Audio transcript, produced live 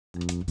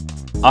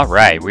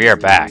Alright, we are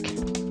back.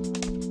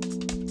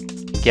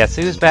 Guess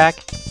who's back?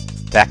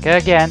 Becca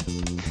again.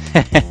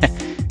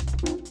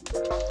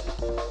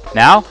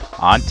 Now,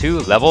 on to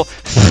level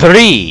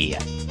 3!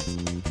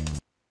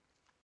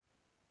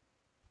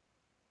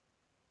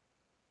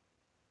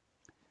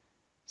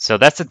 So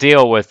that's the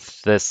deal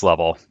with this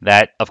level.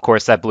 That, of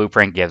course, that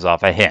blueprint gives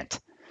off a hint.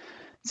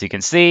 So you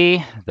can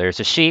see, there's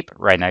a sheep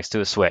right next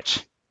to a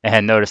switch.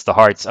 And notice the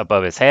hearts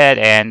above his head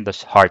and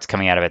the hearts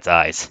coming out of its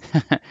eyes.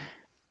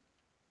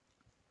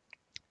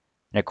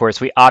 And of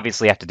course, we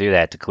obviously have to do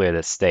that to clear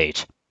this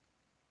stage.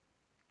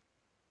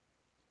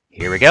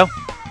 Here we go.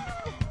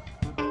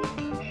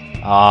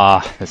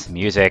 Ah, this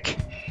music.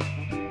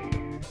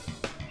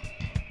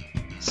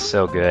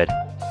 So good.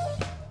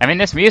 I mean,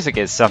 this music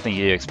is something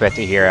you expect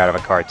to hear out of a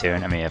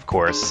cartoon. I mean, of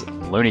course,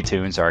 Looney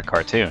Tunes are a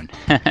cartoon.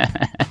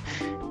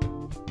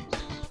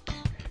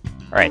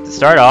 Alright, to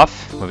start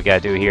off, what we gotta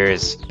do here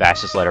is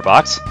bash this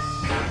letterbox.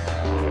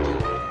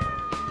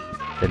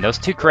 Then those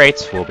two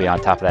crates will be on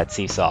top of that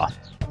seesaw.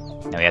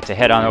 Now we have to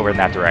head on over in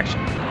that direction.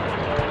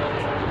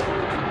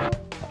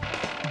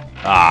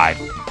 Ah,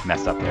 I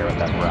messed up there with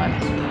that run.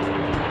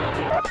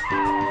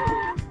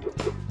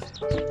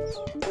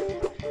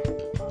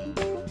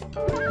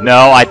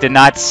 No, I did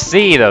not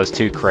see those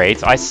two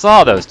crates. I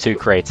saw those two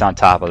crates on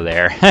top of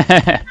there.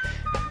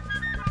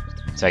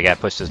 So I gotta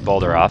push this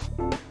boulder off.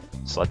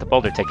 So let the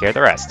boulder take care of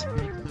the rest.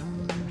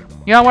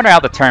 You know, I wonder how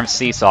the term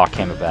seesaw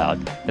came about.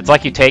 It's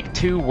like you take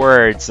two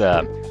words,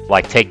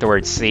 like take the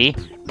word see,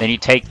 then you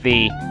take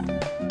the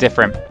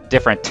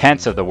different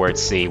tense of the word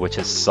see, which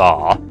is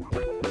saw,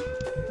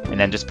 and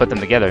then just put them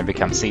together and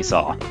become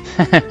seesaw.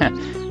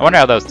 I wonder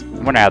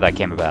how that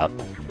came about.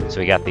 So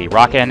we got the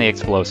rocket and the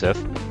explosive.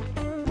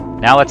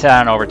 Now let's head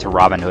on over to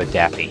Robin Hood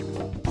Daffy.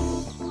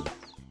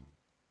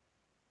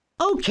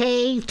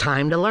 Okay,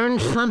 time to learn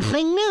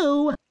something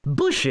new.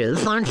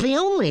 Bushes aren't the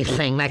only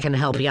thing that can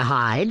help you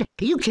hide.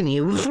 You can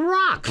use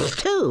rocks,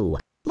 too.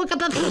 Look at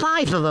the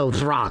size of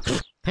those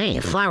rocks. Hey,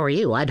 if I were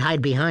you, I'd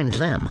hide behind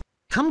them.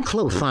 Come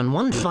close on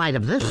one side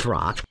of this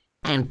rock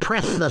and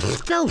press the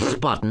stealth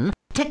button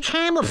to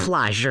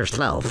camouflage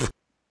yourself.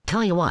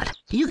 Tell you what,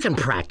 you can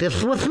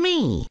practice with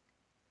me.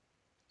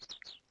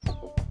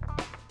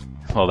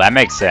 Well, that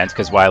makes sense,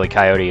 because Wile E.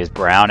 Coyote is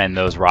brown and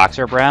those rocks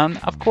are brown.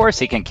 Of course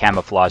he can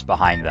camouflage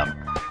behind them.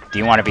 Do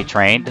you want to be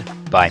trained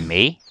by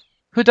me?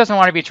 Who doesn't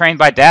want to be trained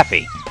by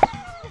Daffy?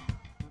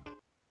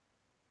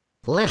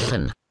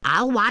 Listen,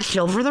 I'll watch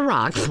over the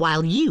rocks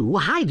while you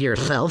hide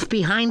yourself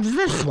behind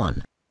this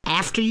one.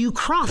 After you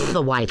cross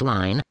the white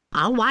line,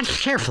 I'll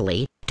watch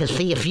carefully to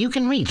see if you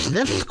can reach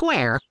this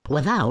square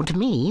without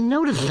me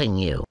noticing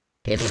you.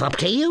 It's up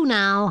to you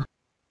now.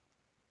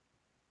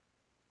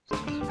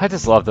 I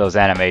just love those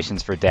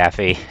animations for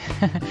Daffy.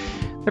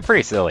 They're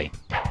pretty silly.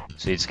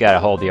 So you just gotta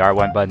hold the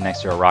R1 button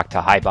next to a rock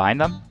to hide behind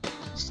them.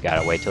 Just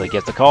gotta wait till he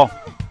gets the call.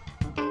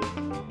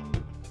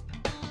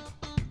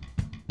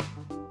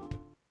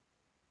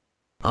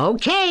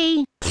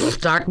 Okay,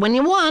 start when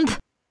you want.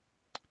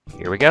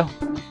 Here we go.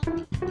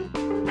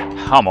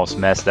 Almost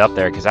messed up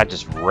there because I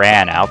just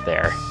ran out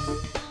there.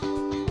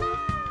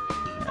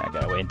 I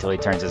gotta wait until he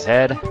turns his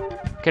head.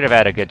 Could have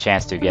had a good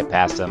chance to get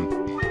past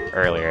him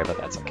earlier, but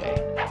that's okay.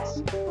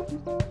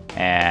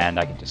 And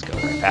I can just go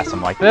right past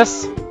him like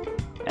this,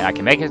 and I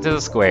can make it to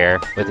the square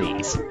with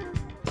ease.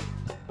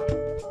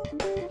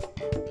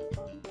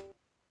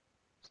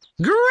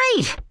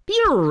 Great!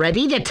 You're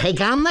ready to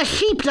take on the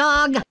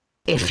sheepdog.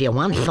 If you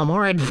want some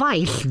more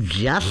advice,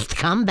 just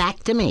come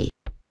back to me.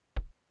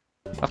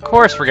 Of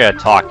course we're gonna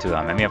talk to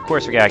him. I mean, of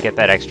course we gotta get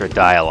that extra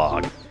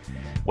dialogue.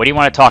 What do you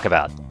want to talk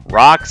about?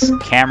 Rocks,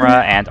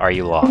 camera, and are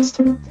you lost?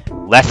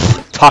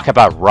 Let's talk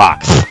about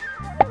rocks.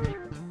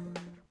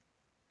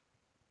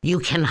 You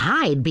can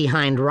hide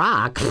behind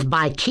rocks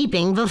by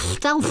keeping the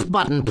stealth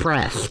button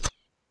pressed.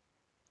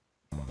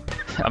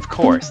 Of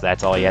course,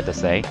 that's all you had to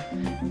say.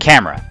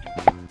 Camera.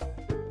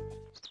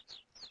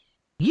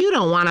 You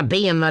don't want to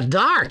be in the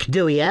dark,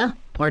 do you?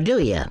 Or do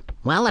you?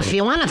 Well, if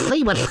you want to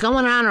see what's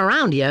going on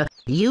around you,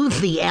 use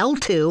the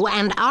L2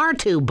 and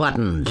R2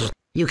 buttons.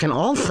 You can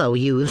also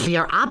use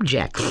your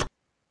objects.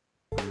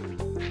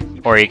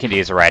 Or you can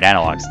use the right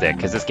analog stick,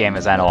 because this game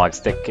is analog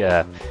stick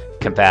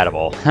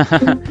compatible.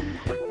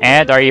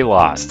 And are you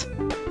lost?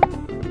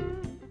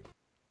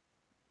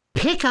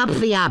 Pick up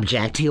the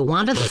object you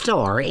want to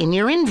store in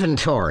your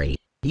inventory.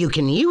 You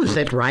can use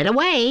it right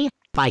away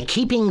by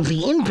keeping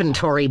the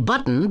inventory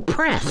button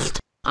pressed.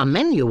 A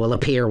menu will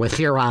appear with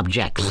your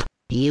objects.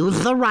 Use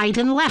the right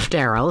and left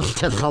arrows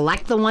to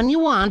select the one you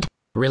want,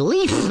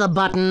 release the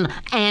button,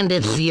 and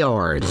it's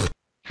yours.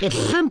 It's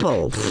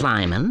simple,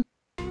 Simon.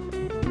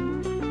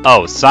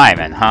 Oh,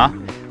 Simon, huh?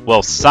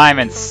 Well,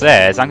 Simon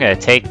says I'm gonna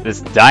take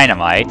this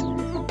dynamite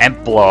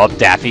and blow up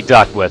Daffy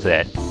Duck with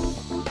it.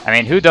 I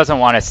mean, who doesn't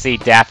want to see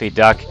Daffy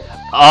Duck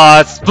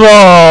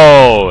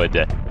explode?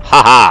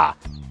 Haha!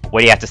 What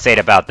do you have to say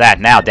about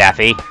that now,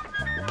 Daffy?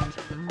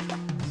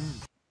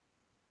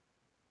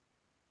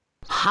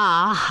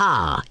 Ha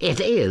ha,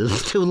 it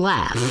is to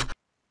laugh.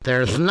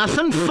 There's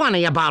nothing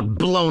funny about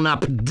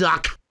blown-up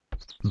duck.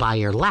 By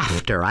your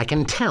laughter, I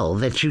can tell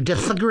that you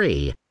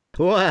disagree.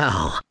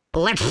 Well,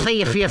 let's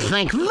see if you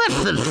think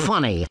this is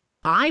funny.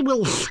 I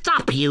will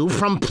stop you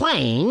from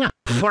playing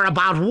for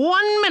about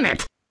 1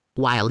 minute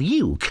while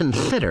you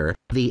consider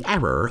the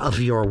error of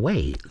your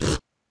ways.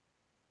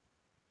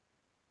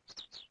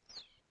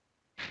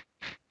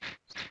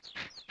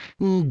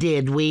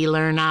 Did we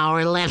learn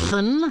our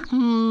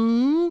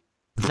lesson?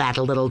 That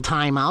little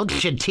timeout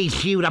should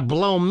teach you to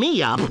blow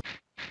me up,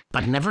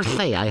 but never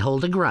say I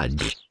hold a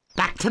grudge.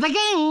 Back to the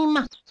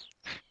game!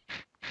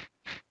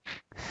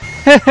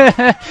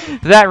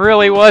 That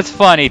really was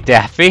funny,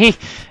 Daffy.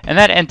 And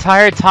that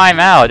entire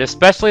timeout,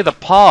 especially the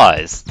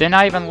pause, did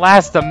not even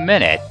last a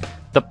minute.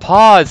 The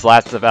pause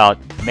lasts about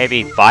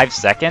maybe 5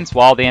 seconds,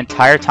 while the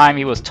entire time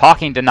he was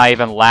talking did not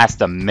even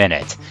last a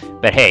minute.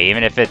 But hey,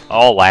 even if it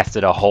all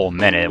lasted a whole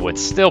minute, it would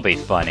still be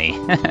funny.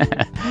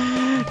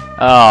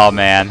 Oh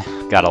man,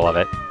 gotta love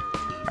it.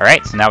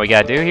 Alright, so now what we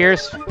gotta do here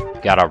is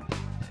gotta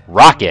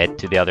rocket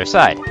to the other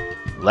side.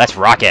 Let's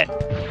rocket!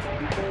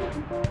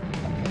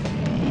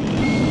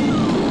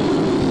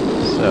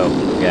 So,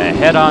 we're gonna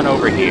head on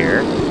over here,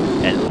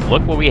 and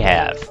look what we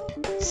have.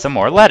 Some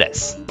more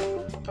lettuce. We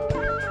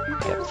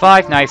have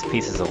 5 nice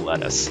pieces of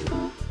lettuce.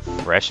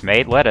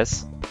 Fresh-made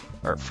lettuce.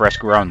 Or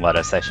fresh-grown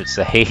lettuce, I should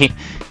say.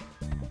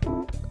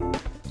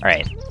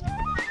 Alright.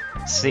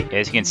 See,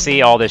 as you can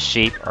see, all the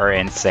sheep are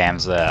in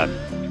Sam's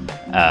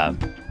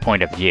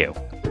point of view.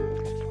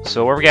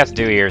 So what we got to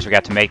do here is we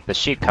got to make the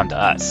sheep come to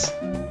us.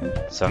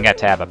 So I'm going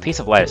to have a piece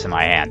of lettuce in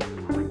my hand.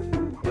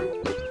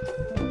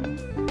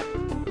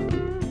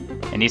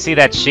 And you see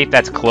that sheep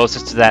that's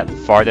closest to that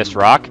farthest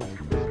rock?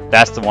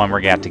 That's the one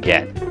we're going to have to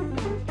get.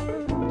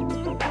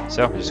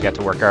 So we just got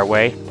to work our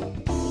way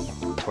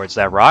towards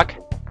that rock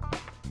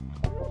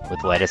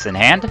with lettuce in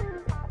hand.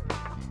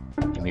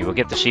 And we will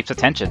get the sheep's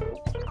attention.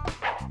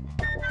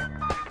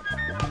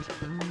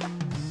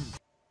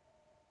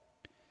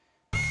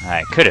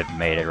 I could have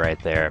made it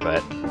right there,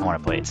 but I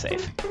want to play it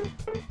safe.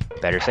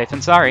 Better safe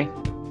than sorry.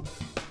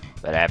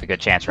 But I have a good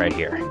chance right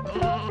here.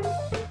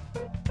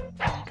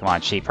 Come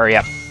on, sheep, hurry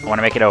up. I want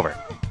to make it over.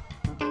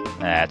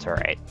 That's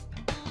alright.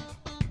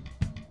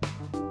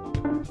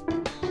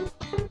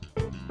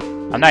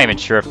 I'm not even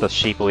sure if the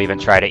sheep will even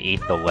try to eat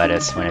the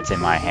lettuce when it's in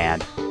my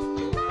hand.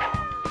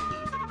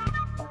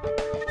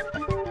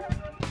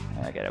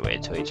 I gotta wait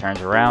until he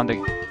turns around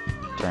and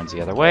turns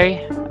the other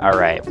way.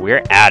 Alright,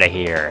 we're out of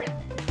here.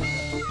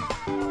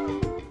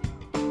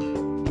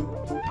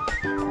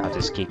 I'll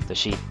just keep the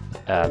sheep,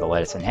 the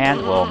lettuce in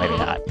hand. Well, maybe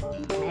not.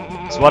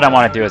 So what I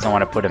want to do is I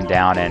want to put him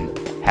down and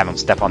have him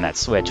step on that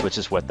switch, which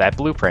is what that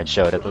blueprint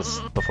showed at this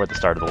before the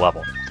start of the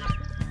level.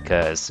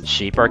 Because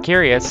sheep are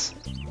curious.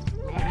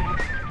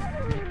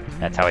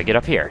 That's how we get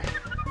up here.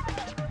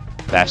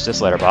 Bash this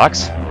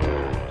letterbox.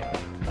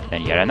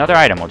 Then yet another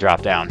item will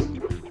drop down.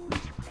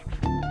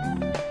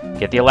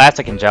 Get the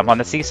elastic and jump on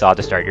the seesaw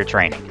to start your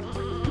training.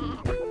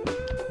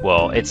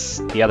 Well, it's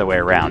the other way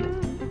around.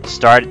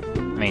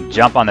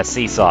 Jump on the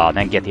seesaw,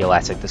 then get the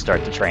elastic to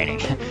start the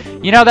training.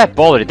 You know, that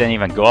boulder didn't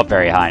even go up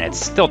very high, and it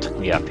still took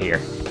me up here.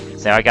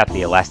 So now I got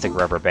the elastic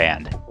rubber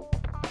band.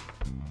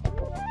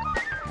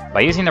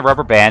 By using the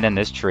rubber band in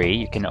this tree,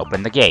 you can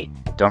open the gate.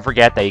 Don't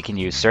forget that you can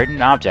use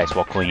certain objects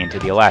while clinging to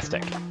the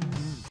elastic.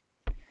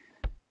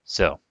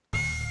 So,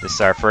 this is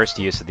our first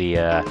use of the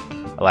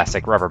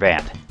elastic rubber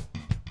band.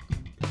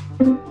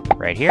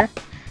 Right here.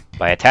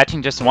 By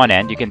attaching just one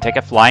end, you can take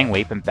a flying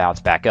leap and bounce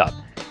back up.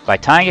 By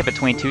tying it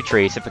between 2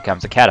 trees, it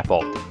becomes a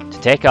catapult.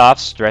 To take off,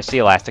 stretch the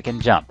elastic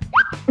and jump.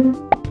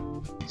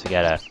 So you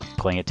gotta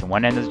cling it to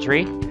one end of the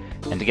tree.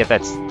 And to get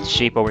that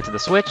sheep over to the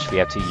switch, we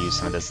have to use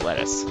some of this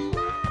lettuce. So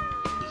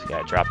you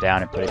gotta drop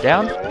down and put it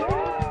down.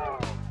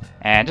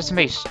 And just to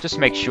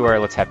make sure,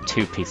 let's have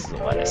 2 pieces of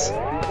lettuce.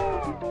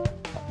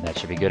 That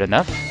should be good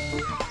enough.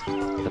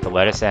 Put the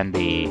lettuce and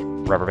the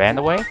rubber band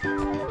away.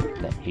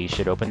 Then he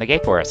should open the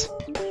gate for us.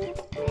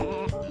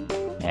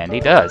 And he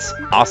does.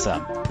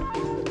 Awesome.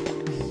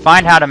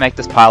 Find how to make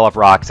this pile of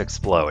rocks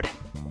explode.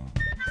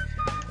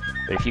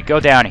 But if you go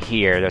down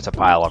here, there's a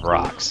pile of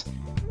rocks.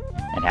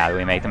 And how do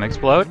we make them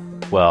explode?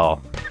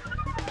 Well,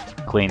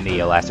 clean the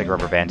elastic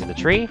rubber band to the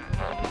tree,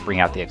 bring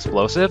out the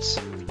explosives,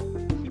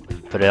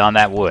 put it on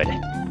that wood.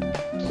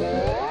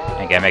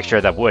 And gotta make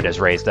sure that wood is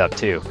raised up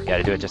too.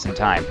 Gotta do it just in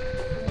time.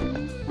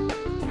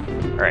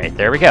 Alright,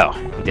 there we go.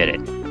 We did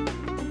it.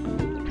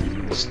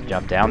 Just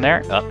jump down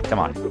there. Oh, come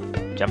on.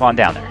 Jump on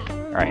down there.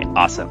 Alright,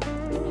 awesome.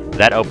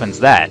 That opens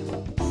that.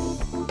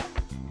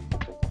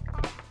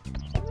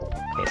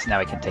 Okay, so now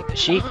we can take the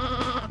sheep.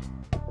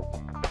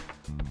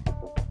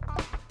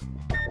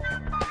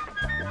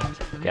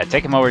 Yeah,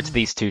 take him over to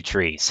these 2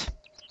 trees.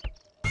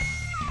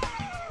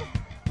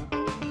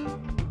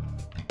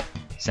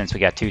 Since we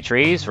got 2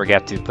 trees, we're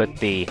going to have to put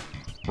the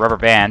rubber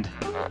band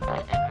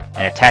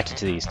and attach it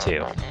to these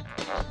 2.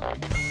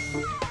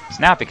 So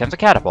now it becomes a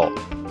catapult.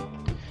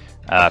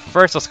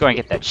 First, let's go and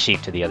get that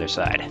sheep to the other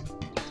side.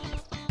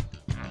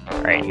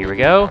 Alright, here we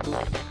go.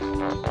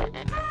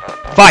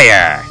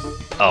 Fire!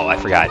 Oh, I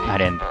forgot. I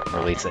didn't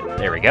release it.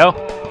 There we go.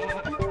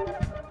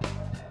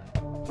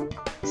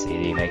 See,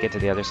 did he make it to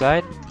the other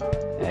side?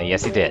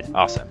 Yes, he did.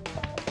 Awesome.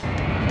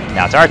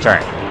 Now it's our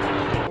turn.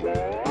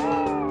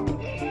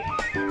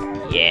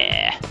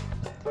 Yeah.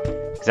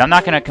 Because I'm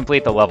not going to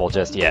complete the level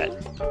just yet.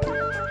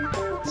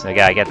 So I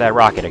gotta get that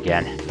rocket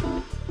again.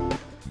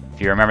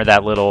 If you remember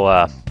that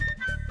little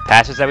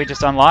passage that we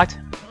just unlocked,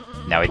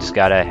 now we just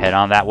gotta head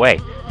on that way.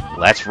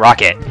 Let's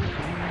rock it!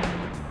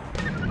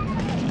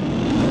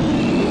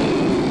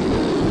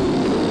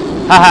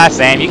 Haha,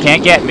 Sam, you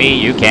can't get me,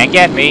 you can't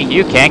get me,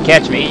 you can't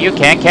catch me, you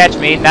can't catch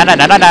me, na na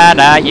na na na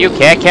na, you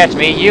can't catch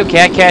me, you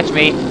can't catch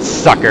me,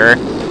 sucker.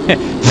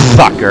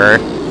 Sucker.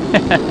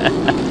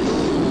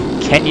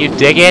 Can you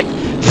dig it?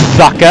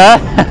 Sucker!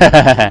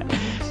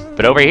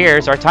 But over here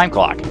is our time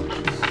clock.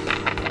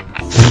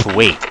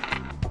 Sweet.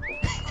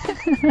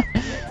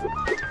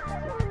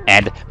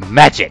 And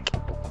magic!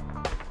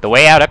 The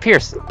way out up here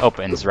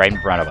opens right in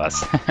front of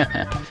us.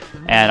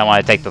 And I want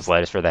to take this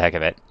lettuce for the heck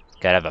of it.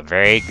 Gotta have a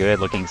very good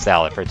looking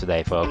salad for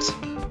today, folks.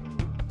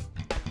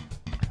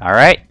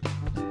 Alright.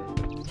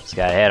 Just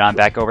gotta head on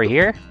back over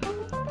here.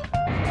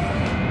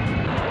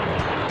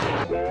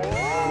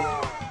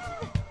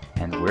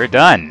 And we're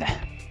done.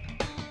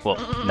 Well,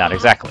 not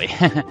exactly.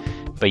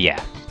 But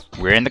yeah,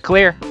 we're in the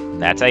clear.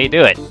 That's how you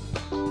do it.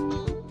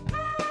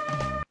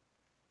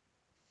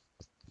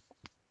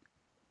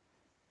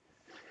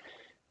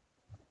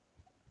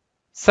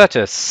 Such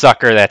a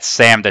sucker that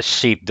Sam the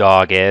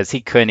sheepdog is. He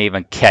couldn't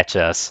even catch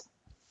us.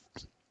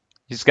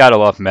 You just gotta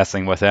love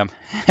messing with him.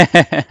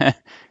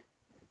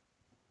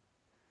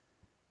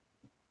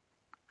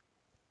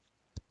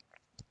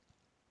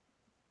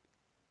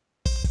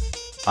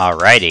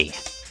 Alrighty.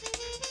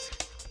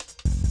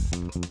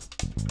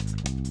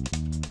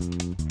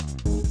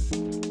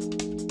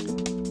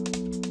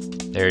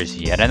 There's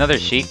yet another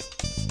sheep.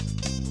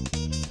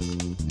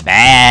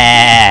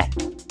 Bah!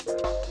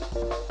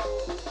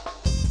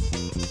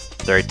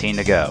 13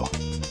 to go.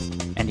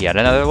 And yet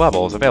another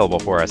level is available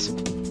for us.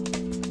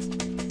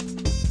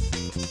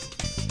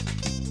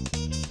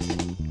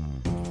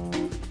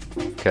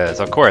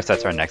 Because, of course,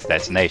 that's our next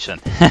destination.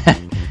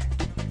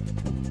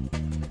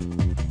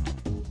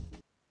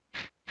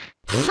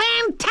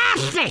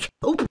 Fantastic!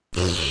 Oops.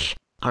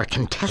 Our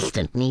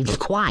contestant needs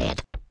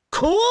quiet.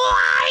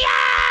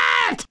 Quiet!